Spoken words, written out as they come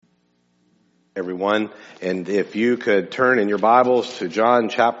everyone. And if you could turn in your Bibles to John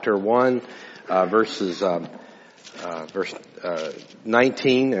chapter 1, verse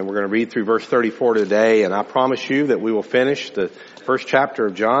 19, and we're going to read through verse 34 today. And I promise you that we will finish the first chapter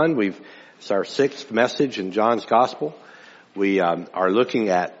of John. It's our sixth message in John's Gospel. We are looking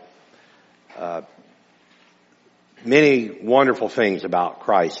at many wonderful things about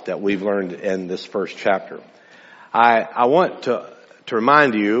Christ that we've learned in this first chapter. I want to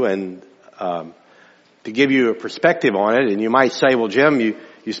remind you and to give you a perspective on it. And you might say, well, Jim,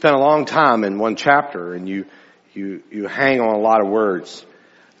 you spent a long time in one chapter and you hang on a lot of words.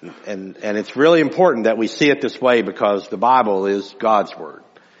 And it's really important that we see it this way because the Bible is God's Word.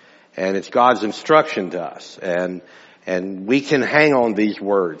 And it's God's instruction to us. And we can hang on these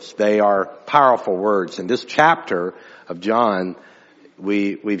words. They are powerful words. In this chapter of John,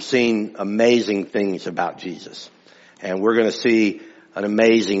 we've seen amazing things about Jesus. And we're going to see an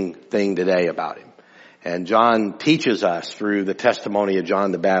amazing thing today about him. And John teaches us through the testimony of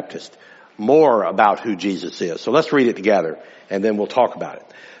John the Baptist more about who Jesus is. So let's read it together and then we'll talk about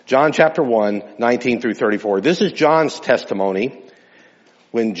it. John chapter 1, 19 through 34. This is John's testimony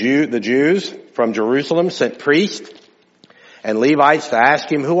when the Jews from Jerusalem sent priests and Levites to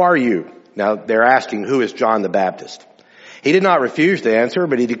ask him, "Who are you?" Now they're asking, who is John the Baptist? He did not refuse to answer,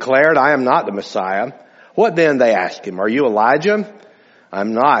 but he declared, "I am not the Messiah." "What then?" they asked him. "Are you Elijah?"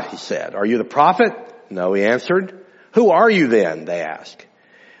 "I'm not," he said. "Are you the prophet?" "No," he answered. "Who are you then?" they asked.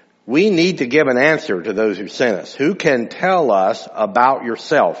 "We need to give an answer to those who sent us. Who can tell us about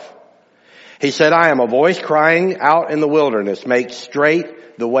yourself?" He said, "I am a voice crying out in the wilderness, make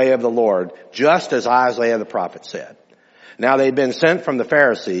straight the way of the Lord, just as Isaiah the prophet said." Now they'd been sent from the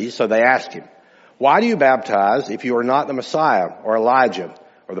Pharisees, so they asked him, "Why do you baptize if you are not the Messiah or Elijah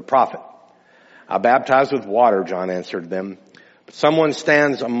or the prophet?" "I baptize with water," John answered them. "But someone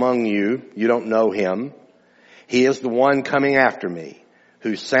stands among you, you don't know him. He is the one coming after me,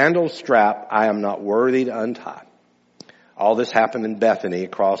 whose sandal strap I am not worthy to untie." All this happened in Bethany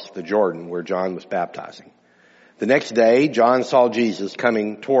across the Jordan where John was baptizing. The next day, John saw Jesus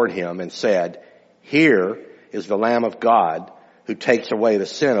coming toward him and said, "Here is the Lamb of God who takes away the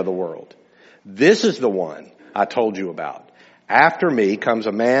sin of the world. This is the one I told you about. After me comes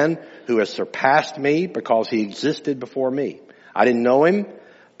a man who has surpassed me because he existed before me. I didn't know him,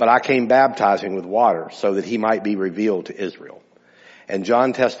 but I came baptizing with water so that he might be revealed to Israel." And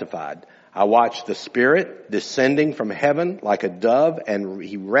John testified, "I watched the Spirit descending from heaven like a dove, and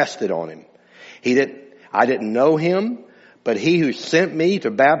he rested on him. I didn't know him, but he who sent me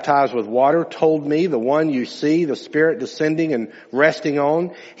to baptize with water told me, the one you see the Spirit descending and resting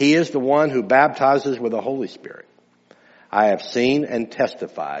on, he is the one who baptizes with the Holy Spirit. I have seen and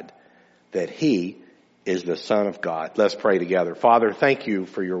testified that he is the Son of God." Let's pray together. Father, thank you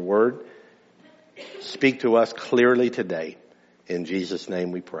for your word. Speak to us clearly today. In Jesus'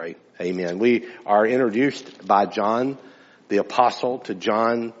 name we pray. Amen. We are introduced by John the Apostle to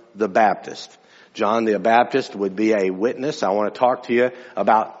John the Baptist. John the Baptist would be a witness. I want to talk to you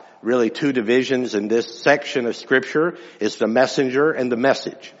about really two divisions in this section of Scripture. It's the messenger and the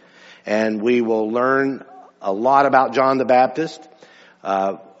message. And we will learn a lot about John the Baptist.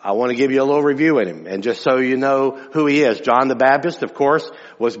 I want to give you a little review in him. And just so you know who he is, John the Baptist, of course,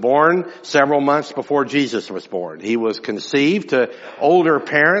 was born several months before Jesus was born. He was conceived to older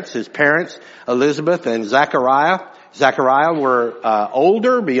parents. His parents, Elizabeth and Zechariah were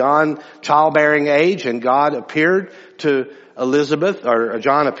older, beyond childbearing age, and God appeared to Elizabeth,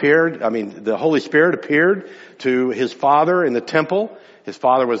 the Holy Spirit appeared to his father in the temple. His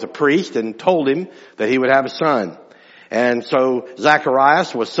father was a priest and told him that he would have a son. And so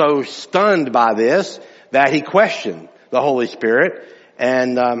Zacharias was so stunned by this that he questioned the Holy Spirit,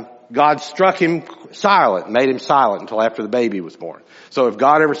 and God struck him silent, made him silent until after the baby was born. So if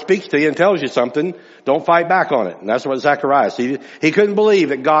God ever speaks to you and tells you something, don't fight back on it. And that's what Zacharias, he couldn't believe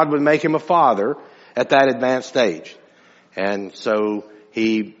that God would make him a father at that advanced stage. And so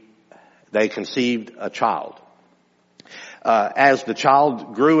they conceived a child. As the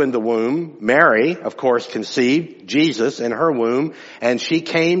child grew in the womb, Mary, of course, conceived Jesus in her womb, and she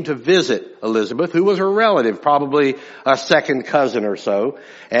came to visit Elizabeth, who was her relative, probably a second cousin or so.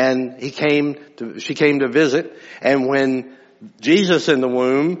 And she came to visit, and when Jesus in the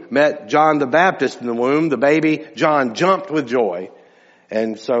womb met John the Baptist in the womb, the baby John jumped with joy.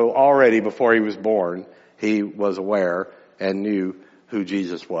 And so already before he was born, he was aware and knew who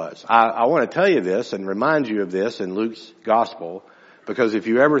Jesus was. I want to tell you this and remind you of this in Luke's gospel, because if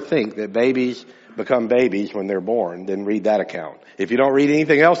you ever think that babies become babies when they're born, then read that account. If you don't read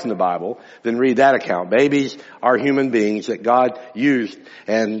anything else in the Bible, then read that account. Babies are human beings that God used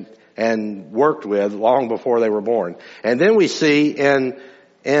and and worked with long before they were born. And then we see in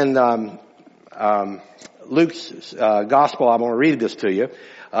Luke's gospel, I'm going to read this to you,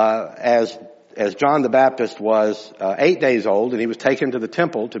 as John the Baptist was 8 days old, and he was taken to the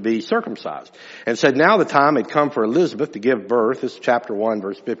temple to be circumcised, and said, now the time had come for Elizabeth to give birth. This is chapter 1,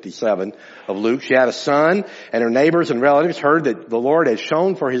 verse 57 of Luke. She had a son, and her neighbors and relatives heard that the Lord had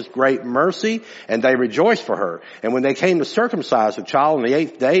shown for his great mercy, and they rejoiced for her. And when they came to circumcise the child on the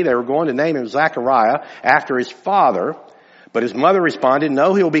 8th day, they were going to name him Zechariah after his father. But his mother responded,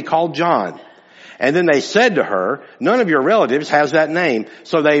 no, he will be called John. And then they said to her, none of your relatives has that name.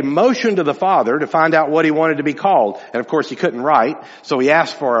 So they motioned to the father to find out what he wanted to be called. And of course he couldn't write. So he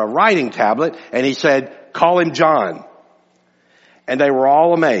asked for a writing tablet, and he said, call him John. And they were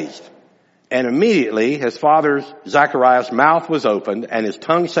all amazed. And immediately his father's, Zechariah's, mouth was opened and his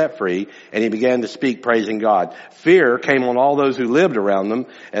tongue set free, and he began to speak, praising God. Fear came on all those who lived around them,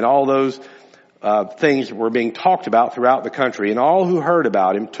 and all those things were being talked about throughout the country. And all who heard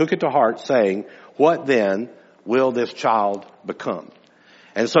about him took it to heart, saying, what then will this child become?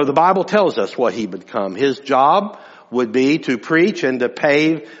 And so the Bible tells us what he would become. His job would be to preach and to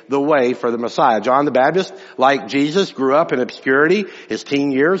pave the way for the Messiah. John the Baptist, like Jesus, grew up in obscurity. His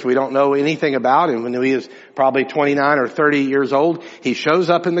teen years, we don't know anything about him. When he was probably 29 or 30 years old, he shows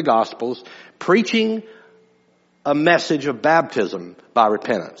up in the Gospels preaching a message of baptism by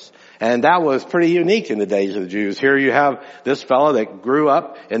repentance. And that was pretty unique in the days of the Jews. Here you have this fellow that grew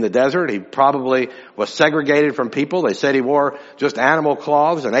up in the desert. He probably was segregated from people. They said he wore just animal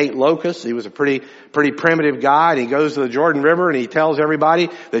cloths and ate locusts. He was a pretty primitive guy. And he goes to the Jordan River and he tells everybody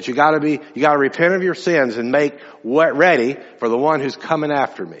that you gotta repent of your sins and make ready for the one who's coming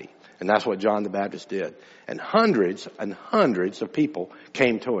after me. And that's what John the Baptist did. And hundreds of people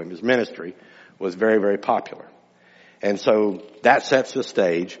came to him. His ministry was very, very popular. And so that sets the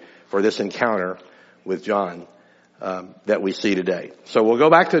stage for this encounter with John that we see today. So we'll go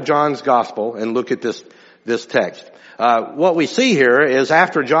back to John's gospel and look at this text. What we see here is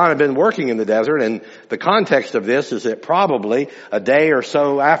after John had been working in the desert, and the context of this is that probably a day or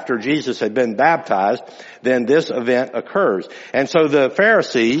so after Jesus had been baptized, then this event occurs. And so the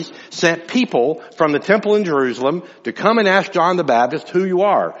Pharisees sent people from the temple in Jerusalem to come and ask John the Baptist who you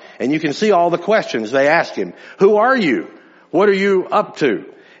are. And you can see all the questions they ask him. Who are you? What are you up to?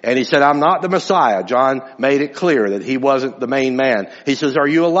 And he said, I'm not the Messiah. John made it clear that he wasn't the main man. He says, are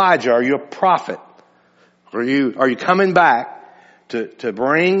you Elijah? Are you a prophet? Are you coming back to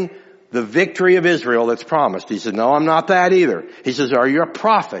bring the victory of Israel that's promised? He said, no, I'm not that either. He says, are you a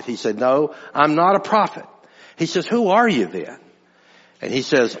prophet? He said, no, I'm not a prophet. He says, who are you then? And he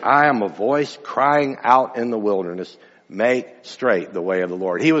says, I am a voice crying out in the wilderness, make straight the way of the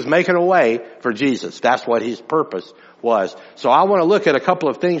Lord. He was making a way for Jesus. That's what his purpose was. So I want to look at a couple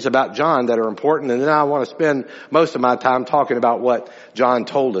of things about John that are important, and then I want to spend most of my time talking about what John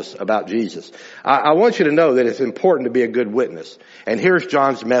told us about Jesus. I want you to know that it's important to be a good witness. And here's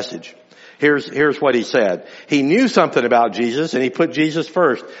John's message. Here's what he said. He knew something about Jesus, and he put Jesus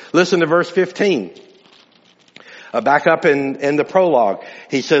first. Listen to verse 15. Back up in the prologue,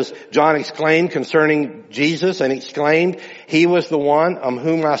 he says, John exclaimed concerning Jesus and exclaimed, he was the one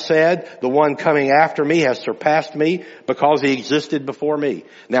whom I said, the one coming after me has surpassed me because he existed before me.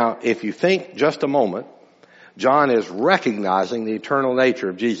 Now, if you think just a moment, John is recognizing the eternal nature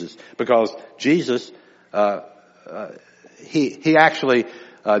of Jesus, because Jesus, he actually,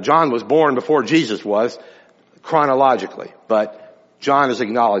 John was born before Jesus was, chronologically, but John is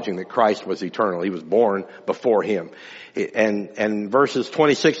acknowledging that Christ was eternal. He was born before him. And verses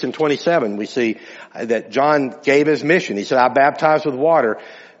 26 and 27, we see that John gave his mission. He said, I baptize with water.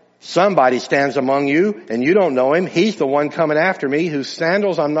 Somebody stands among you and you don't know him. He's the one coming after me, whose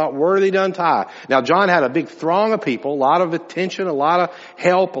sandals I'm not worthy to untie. Now John had a big throng of people, a lot of attention, a lot of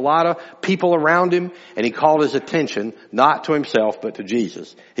help, a lot of people around him. And he called his attention not to himself, but to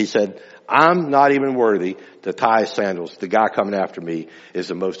Jesus. He said, I'm not even worthy to tie his sandals. The guy coming after me is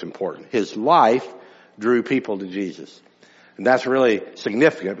the most important. His life drew people to Jesus. And that's really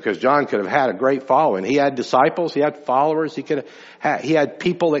significant, because John could have had a great following. He had disciples, he had followers, he had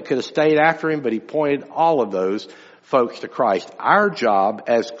people that could have stayed after him, but he pointed all of those folks to Christ. Our job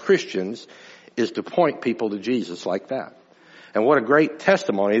as Christians is to point people to Jesus like that. And what a great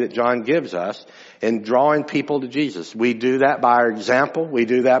testimony that John gives us in drawing people to Jesus. We do that by our example. We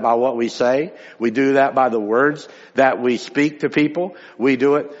do that by what we say. We do that by the words that we speak to people. We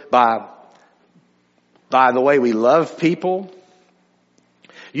do it by the way we love people.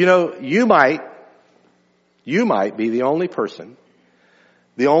 You know, you might be the only person,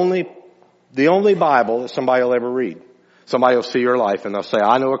 the only Bible that somebody will ever read. Somebody will see your life and they'll say,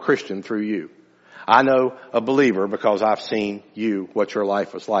 I know a Christian through you. I know a believer because I've seen you, what your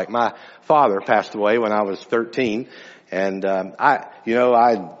life was like. My father passed away when I was 13, and you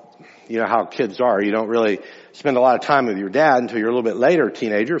know how kids are. You don't really spend a lot of time with your dad until you're a little bit later,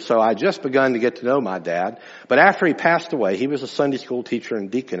 teenager. So I just begun to get to know my dad. But after he passed away, he was a Sunday school teacher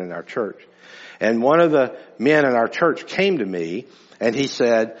and deacon in our church. And one of the men in our church came to me and he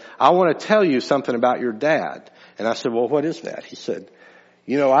said, I want to tell you something about your dad. And I said, well, what is that? He said,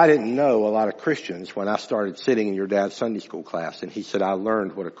 you know, I didn't know a lot of Christians when I started sitting in your dad's Sunday school class. And he said, I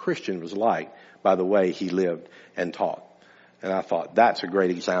learned what a Christian was like by the way he lived and taught. And I thought, that's a great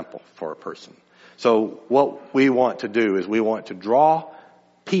example for a person. So what we want to do is we want to draw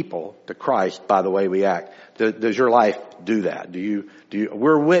people to Christ by the way we act. Does your life do that?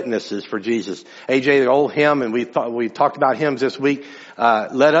 We're witnesses for Jesus. AJ, the old hymn, and we talked about hymns this week,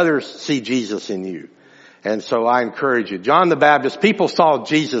 let others see Jesus in you. And so I encourage you. John the Baptist, people saw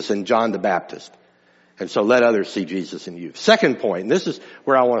Jesus in John the Baptist. And so let others see Jesus in you. Second point, and this is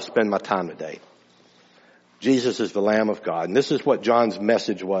where I want to spend my time today. Jesus is the Lamb of God. And this is what John's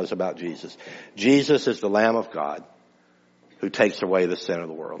message was about Jesus. Jesus is the Lamb of God who takes away the sin of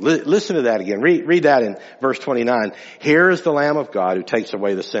the world. Listen to that again. Read that in verse 29. Here is the Lamb of God who takes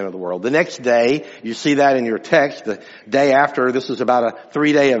away the sin of the world. The next day, you see that in your text, the day after, this is about a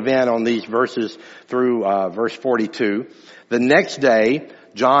 3-day event on these verses through verse 42. The next day,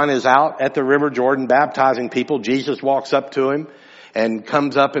 John is out at the River Jordan baptizing people. Jesus walks up to him and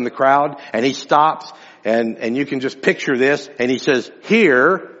comes up in the crowd and he stops and you can just picture this and he says,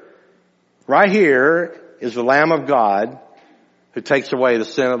 here, right here is the Lamb of God who takes away the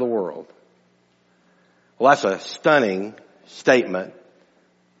sin of the world. Well, that's a stunning statement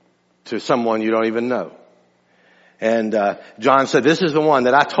to someone you don't even know. And John said, this is the one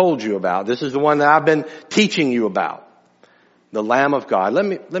that I told you about. This is the one that I've been teaching you about. The Lamb of God.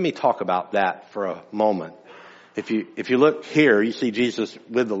 Let me talk about that for a moment. If you look here, you see Jesus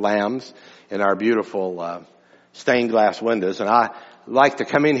with the lambs in our beautiful stained glass windows. And I like to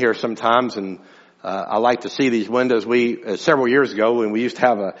come in here sometimes and I like to see these windows. Several years ago when we used to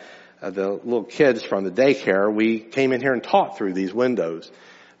have the little kids from the daycare, we came in here and taught through these windows.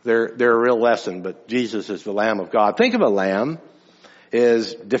 They're a real lesson, but Jesus is the Lamb of God. Think of a lamb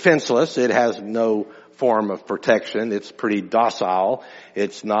is defenseless. It has no form of protection. It's pretty docile.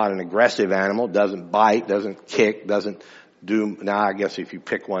 It's not an aggressive animal. Doesn't bite, doesn't kick, doesn't do, now I guess if you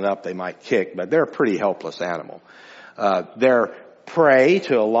pick one up they might kick, but they're a pretty helpless animal. They're prey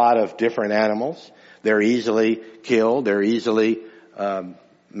to a lot of different animals. They're easily killed. They're easily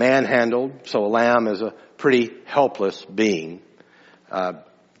manhandled. So a lamb is a pretty helpless being.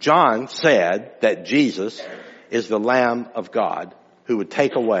 John said that Jesus is the Lamb of God who would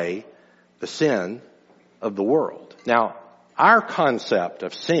take away the sin of the world. Now, our concept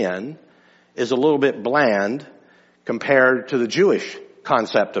of sin is a little bit bland compared to the Jewish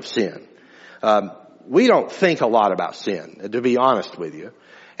concept of sin. We don't think a lot about sin, to be honest with you.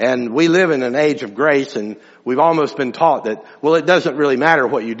 And we live in an age of grace, and we've almost been taught that, well, it doesn't really matter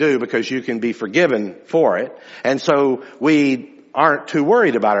what you do because you can be forgiven for it. And so we aren't too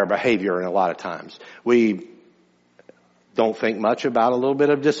worried about our behavior in a lot of times. We don't think much about a little bit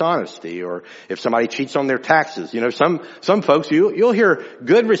of dishonesty or if somebody cheats on their taxes. You know, some folks, you'll hear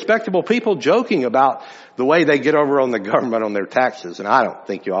good, respectable people joking about the way they get over on the government on their taxes. And I don't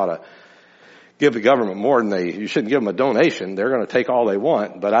think you ought to give the government more than you shouldn't give them a donation. They're going to take all they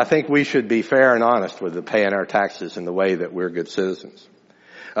want. But I think we should be fair and honest with the paying our taxes in the way that we're good citizens.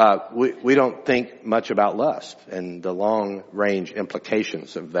 We don't think much about lust and the long range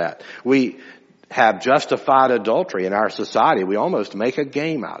implications of that. We have justified adultery in our society. We almost make a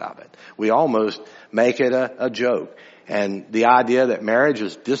game out of it. We almost make it a joke. And the idea that marriage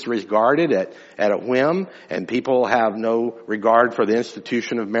is disregarded at a whim and people have no regard for the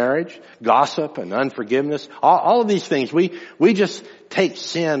institution of marriage, gossip and unforgiveness, all of these things, we just take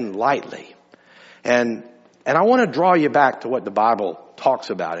sin lightly. And I want to draw you back to what the Bible talks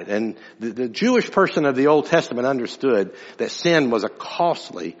about it. And the Jewish person of the Old Testament understood that sin was a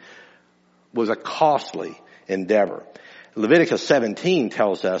costly endeavor. Leviticus 17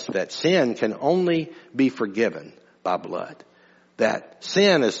 tells us that sin can only be forgiven by blood. That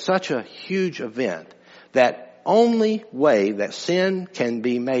sin is such a huge event that only way that sin can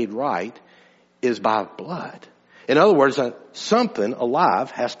be made right is by blood. In other words, something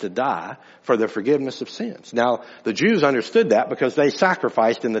alive has to die for the forgiveness of sins. Now, the Jews understood that because they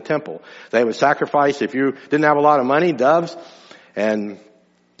sacrificed in the temple. They would sacrifice, if you didn't have a lot of money, doves and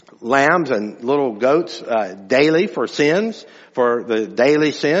lambs and little goats daily for the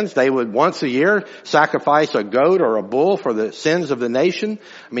daily sins. They would once a year sacrifice a goat or a bull for the sins of the nation.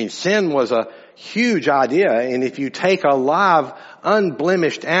 I mean, sin was a huge idea, and if you take a live,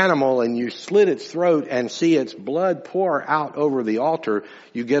 unblemished animal and you slit its throat and see its blood pour out over the altar,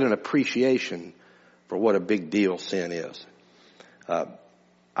 you get an appreciation for what a big deal sin is.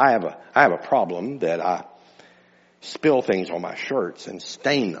 I have a problem that I spill things on my shirts and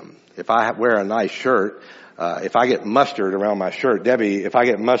stain them. If I wear a nice shirt, if I get mustard around my shirt, Debbie, if I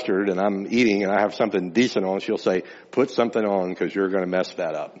get mustard and I'm eating and I have something decent on, she'll say, put something on because you're going to mess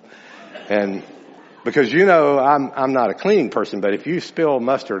that up. And because I'm not a cleaning person, but if you spill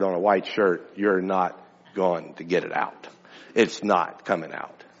mustard on a white shirt, you're not going to get it out. It's not coming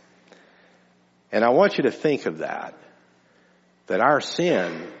out. And I want you to think of that our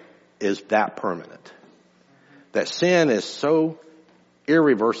sin is that permanent. That sin is so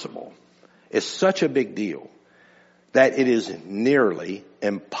irreversible. It's such a big deal that it is nearly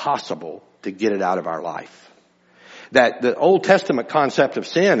impossible to get it out of our life. That the Old Testament concept of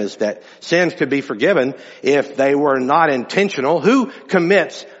sin is that sins could be forgiven if they were not intentional. Who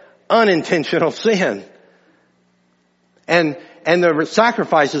commits unintentional sin? And the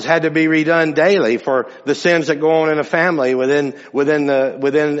sacrifices had to be redone daily for the sins that go on in a family within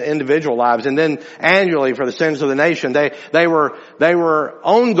individual lives, and then annually for the sins of the nation. They were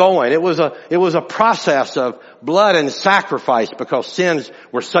ongoing. It was a process of blood and sacrifice because sins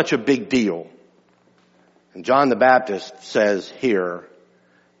were such a big deal. And John the Baptist says here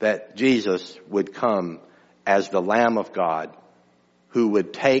that Jesus would come as the Lamb of God who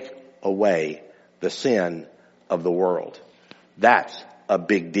would take away the sin of the world. That's a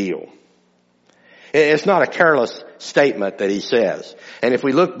big deal. It's not a careless statement that he says. And if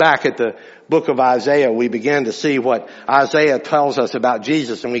we look back at the book of Isaiah, we begin to see what Isaiah tells us about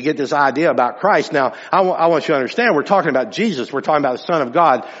Jesus, and we get this idea about Christ. Now, I want you to understand, we're talking about Jesus. We're talking about the Son of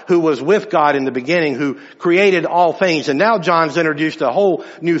God who was with God in the beginning, who created all things. And now John's introduced a whole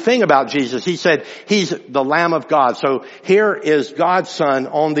new thing about Jesus. He said he's the Lamb of God. So here is God's Son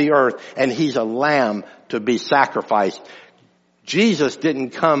on the earth, and he's a lamb to be sacrificed. Jesus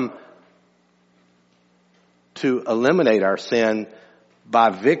didn't come to eliminate our sin by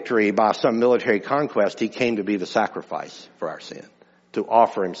victory, by some military conquest. He came to be the sacrifice for our sin, to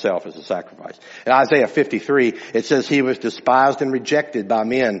offer himself as a sacrifice. In Isaiah 53, it says he was despised and rejected by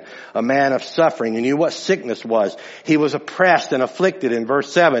men, a man of suffering. He knew what sickness was. He was oppressed and afflicted. In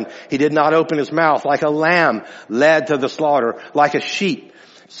verse 7, he did not open his mouth, like a lamb led to the slaughter, like a sheep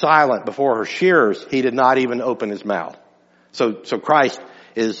silent before her shearers. He did not even open his mouth. So Christ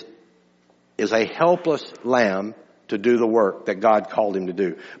is a helpless lamb to do the work that God called him to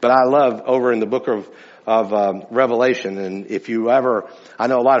do. But I love over in the book of Revelation, and if you ever, I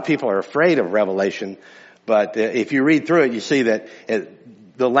know a lot of people are afraid of Revelation, but if you read through it, you see that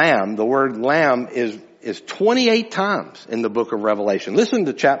the word lamb is 28 times in the book of Revelation. Listen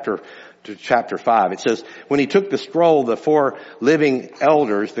to chapter 5. It says, when he took the scroll, the 4 living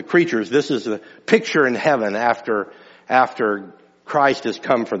elders, the creatures, this is a picture in heaven after Christ has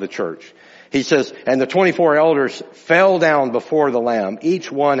come for the church. He says, and the 24 elders fell down before the Lamb. Each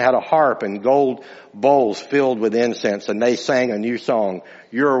one had a harp and gold bowls filled with incense, and they sang a new song.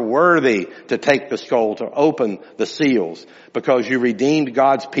 You're worthy to take the scroll, to open the seals, because you redeemed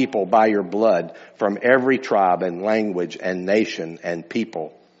God's people by your blood from every tribe and language and nation and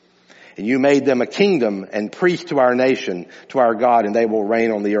people. And you made them a kingdom and priests to our nation, to our God, and they will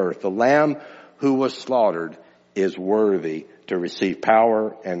reign on the earth. The Lamb who was slaughtered is worthy to receive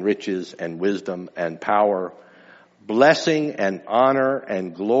power and riches and wisdom and power, blessing and honor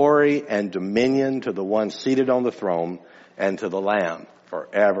and glory and dominion to the one seated on the throne and to the Lamb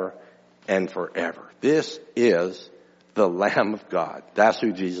forever and forever. This is the Lamb of God. That's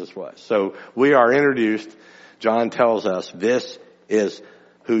who Jesus was. So we are introduced. John tells us this is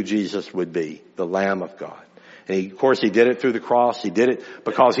who Jesus would be, the Lamb of God. And of course, he did it through the cross. He did it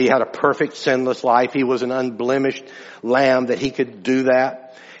because he had a perfect, sinless life. He was an unblemished lamb that he could do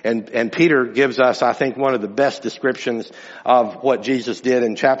that. And Peter gives us, I think, one of the best descriptions of what Jesus did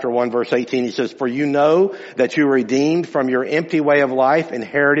in chapter 1, verse 18. He says, for you know that you were redeemed from your empty way of life,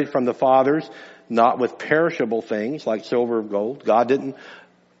 inherited from the fathers, not with perishable things like silver or gold.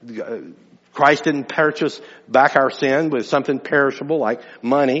 Christ didn't purchase back our sin with something perishable like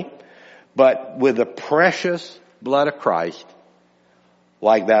money, but with the precious blood of Christ,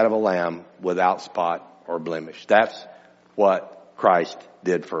 like that of a lamb without spot or blemish. That's what Christ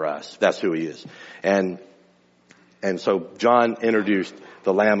did for us. That's who he is. And so John introduced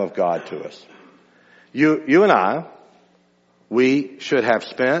the Lamb of God to us. You and I We should have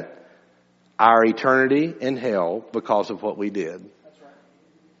spent our eternity in hell because of what we did. That's right.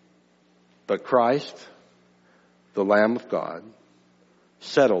 But Christ, the Lamb of God,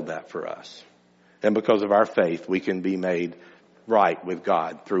 settled that for us. And because of our faith, we can be made right with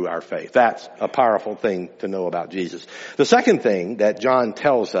God through our faith. That's a powerful thing to know about Jesus. The second thing that John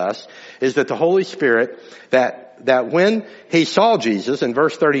tells us is that the Holy Spirit, that when he saw Jesus in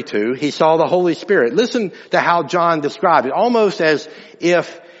verse 32, he saw the Holy Spirit. Listen to how John described it, almost as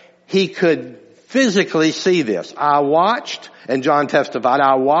if he could physically see this. I watched, and John testified,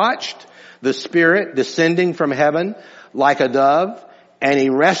 I watched the Spirit descending from heaven like a dove, and he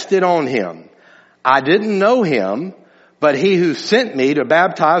rested on him. I didn't know him, but he who sent me to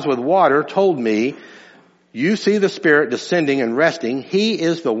baptize with water told me, you see the Spirit descending and resting. He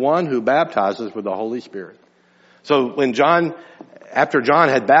is the one who baptizes with the Holy Spirit. So after John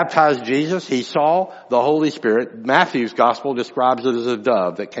had baptized Jesus, he saw the Holy Spirit. Matthew's gospel describes it as a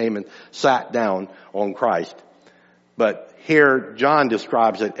dove that came and sat down on Christ. But here John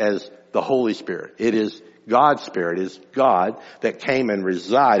describes it as the Holy Spirit. It is God's Spirit. It is God that came and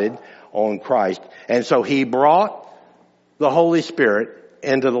resided on Christ. And so he brought the Holy Spirit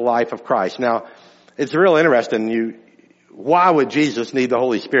into the life of Christ. Now, it's real interesting. Why would Jesus need the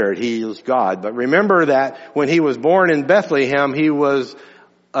Holy Spirit? He is God. But remember that when he was born in Bethlehem, he was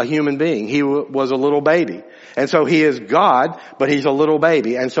a human being. He was a little baby. And so he is God, but he's a little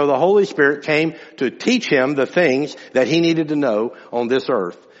baby. And so the Holy Spirit came to teach him the things that he needed to know on this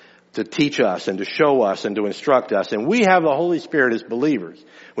earth, to teach us and to show us and to instruct us. And we have the Holy Spirit as believers.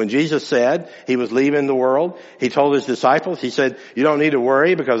 When Jesus said he was leaving the world, he told his disciples, he said, you don't need to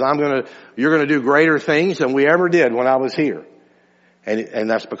worry because you're going to do greater things than we ever did when I was here. And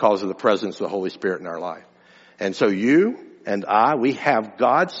that's because of the presence of the Holy Spirit in our life. And so you and I, we have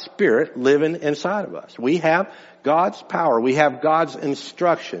God's Spirit living inside of us. We have God's power. We have God's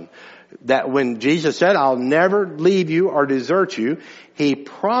instruction. That when Jesus said, I'll never leave you or desert you, he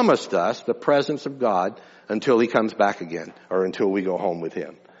promised us the presence of God until he comes back again or until we go home with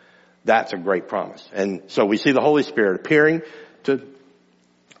him. That's a great promise. And so we see the Holy Spirit appearing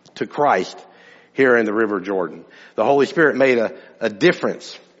to Christ here in the River Jordan. The Holy Spirit made a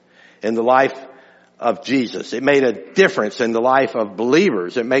difference in the life of Jesus. It made a difference in the life of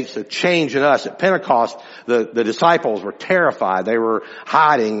believers. It makes a change in us. At Pentecost, the disciples were terrified. They were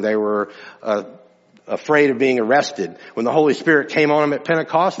hiding. They were afraid of being arrested. When the Holy Spirit came on them at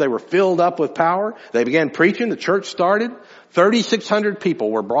Pentecost, they were filled up with power. They began preaching. The church started. 3,600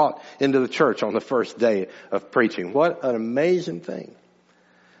 people were brought into the church on the first day of preaching. What an amazing thing.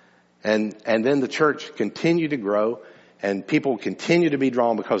 And then the church continued to grow, and people continue to be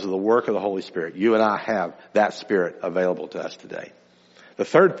drawn because of the work of the Holy Spirit. You and I have that Spirit available to us today. The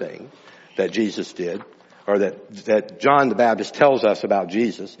third thing that Jesus did, or that John the Baptist tells us about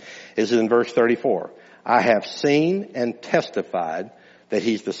Jesus, is in verse 34. I have seen and testified that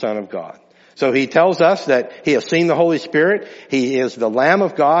he's the Son of God. So he tells us that he has seen the Holy Spirit. He is the Lamb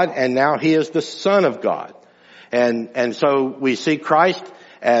of God, and now he is the Son of God. And so we see Christ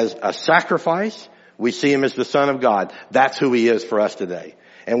as a sacrifice. We see him as the Son of God. That's who he is for us today.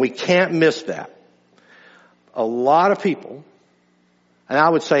 And we can't miss that. A lot of people, and I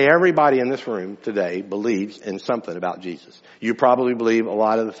would say everybody in this room today, believes in something about Jesus. You probably believe a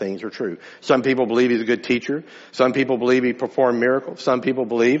lot of the things are true. Some people believe he's a good teacher. Some people believe he performed miracles. Some people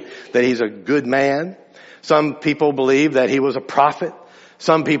believe that he's a good man. Some people believe that he was a prophet.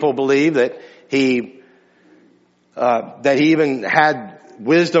 Some people believe that he even had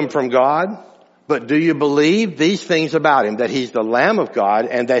wisdom from God. But do you believe these things about him, that he's the Lamb of God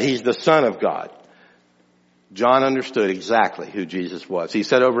and that he's the Son of God? John understood exactly who Jesus was. He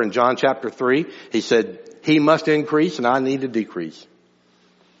said over in John chapter 3, he said, he must increase and I need to decrease.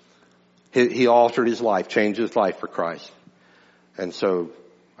 He altered his life, changed his life for Christ. And so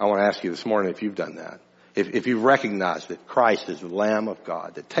I want to ask you this morning if you've done that. If you've recognized that Christ is the Lamb of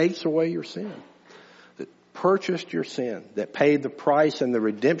God that takes away your sin, that purchased your sin, that paid the price and the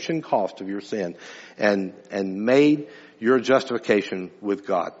redemption cost of your sin, and made your justification with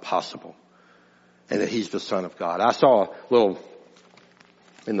God possible. And that he's the Son of God. I saw a little,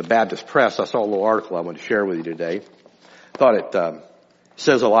 in the Baptist Press, I saw a little article I want to share with you today. Thought it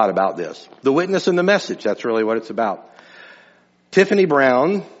says a lot about this. The witness and the message, that's really what it's about. Tiffany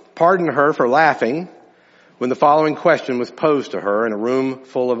Brown pardoned her for laughing when the following question was posed to her in a room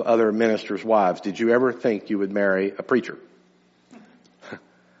full of other ministers' wives. Did you ever think you would marry a preacher?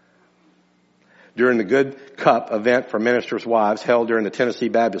 During the Good Cup event for ministers' wives held during the Tennessee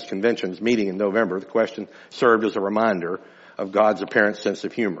Baptist Convention's meeting in November, the question served as a reminder of God's apparent sense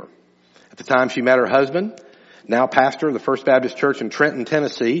of humor. At the time she met her husband, Now pastor of the First Baptist Church in Trenton,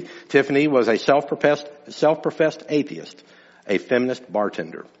 Tennessee, Tiffany was a self-professed atheist, a feminist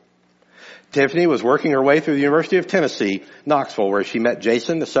bartender. Tiffany was working her way through the University of Tennessee, Knoxville, where she met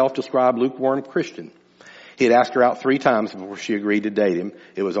Jason, the self-described lukewarm Christian. He had asked her out 3 times before she agreed to date him.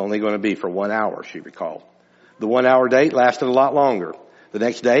 It was only going to be for 1 hour, she recalled. The 1 hour date lasted a lot longer. The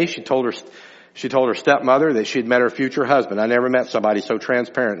next day, she told her stepmother that she had met her future husband. I never met somebody so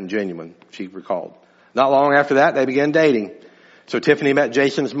transparent and genuine, she recalled. Not long after that, they began dating. So Tiffany met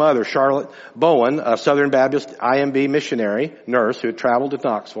Jason's mother, Charlotte Bowen, a Southern Baptist IMB missionary nurse who had traveled to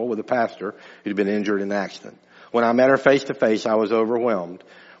Knoxville with a pastor who'd been injured in an accident. When I met her face to face, I was overwhelmed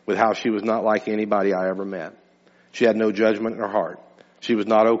with how she was not like anybody I ever met. She had no judgment in her heart. She was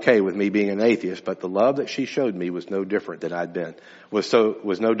not okay with me being an atheist, but the love that she showed me was no different than was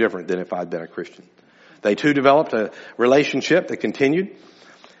no different than if I'd been a Christian. They too developed a relationship that continued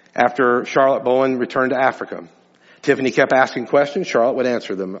after Charlotte Bowen returned to Africa. Tiffany kept asking questions. Charlotte would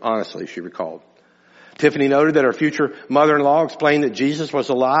answer them honestly, she recalled. Tiffany noted that her future mother-in-law explained that Jesus was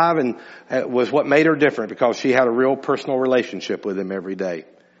alive and was what made her different because she had a real personal relationship with him every day.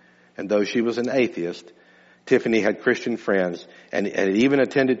 And though she was an atheist, Tiffany had Christian friends and had even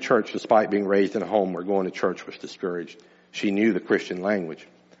attended church despite being raised in a home where going to church was discouraged. She knew the Christian language.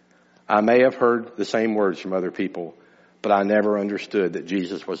 I may have heard the same words from other people, but I never understood that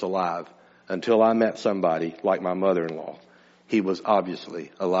Jesus was alive until I met somebody like my mother-in-law. He was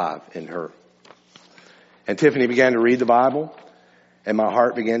obviously alive in her. And Tiffany began to read the Bible, and my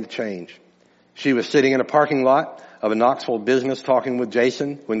heart began to change. She was sitting in a parking lot of a Knoxville business talking with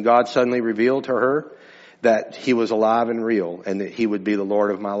Jason when God suddenly revealed to her that he was alive and real and that he would be the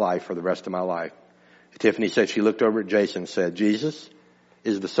Lord of my life for the rest of my life. Tiffany said she looked over at Jason and said, Jesus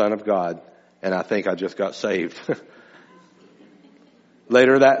is the Son of God, and I think I just got saved.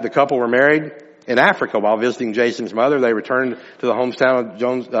 Later the couple were married in Africa while visiting Jason's mother. They returned to the hometown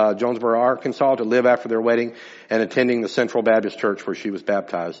of Jonesboro, Arkansas to live after their wedding and attending the Central Baptist Church where she was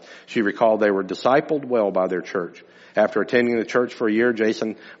baptized. She recalled they were discipled well by their church. After attending the church for a year,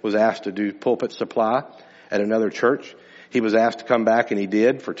 Jason was asked to do pulpit supply at another church. He was asked to come back, and he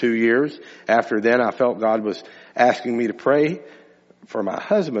did for 2 years. After then, I felt God was asking me to pray for my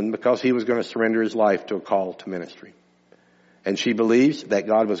husband because he was going to surrender his life to a call to ministry. And she believes that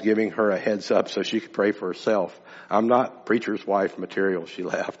God was giving her a heads up so she could pray for herself. I'm not preacher's wife material, she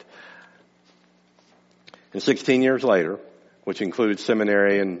laughed. And 16 years later, which included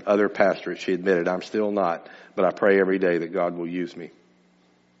seminary and other pastorates, she admitted, I'm still not, but I pray every day that God will use me.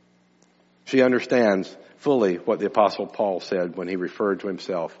 She understands fully what the Apostle Paul said when he referred to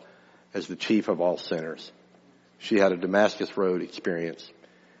himself as the chief of all sinners. She had a Damascus Road experience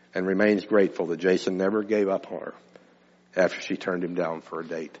and remains grateful that Jason never gave up on her after she turned him down for a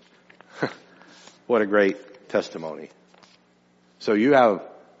date. What a great testimony. So you have,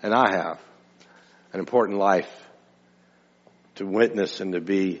 and I have, an important life to witness and to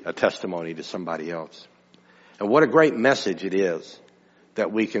be a testimony to somebody else. And what a great message it is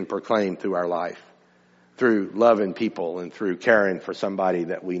that we can proclaim through our life, through loving people and through caring for somebody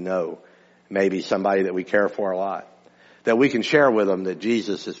that we know, maybe somebody that we care for a lot, that we can share with them that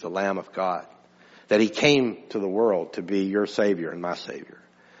Jesus is the Lamb of God, that he came to the world to be your Savior and my Savior,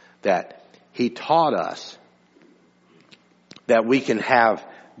 that he taught us that we can have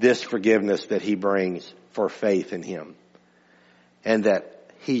this forgiveness that he brings for faith in him, and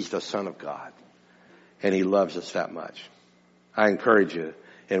that he's the Son of God, and he loves us that much. I encourage you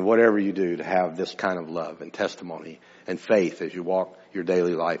in whatever you do to have this kind of love and testimony and faith as you walk your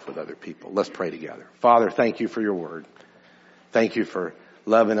daily life with other people. Let's pray together. Father, thank you for your word. Thank you for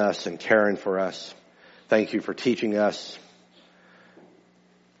loving us and caring for us. Thank you for teaching us.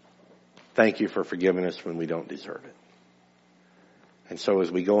 Thank you for forgiving us when we don't deserve it. And so as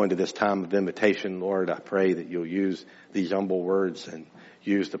we go into this time of invitation, Lord, I pray that you'll use these humble words and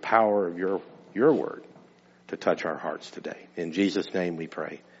use the power of your word to touch our hearts today. In Jesus' name we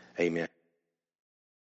pray. Amen.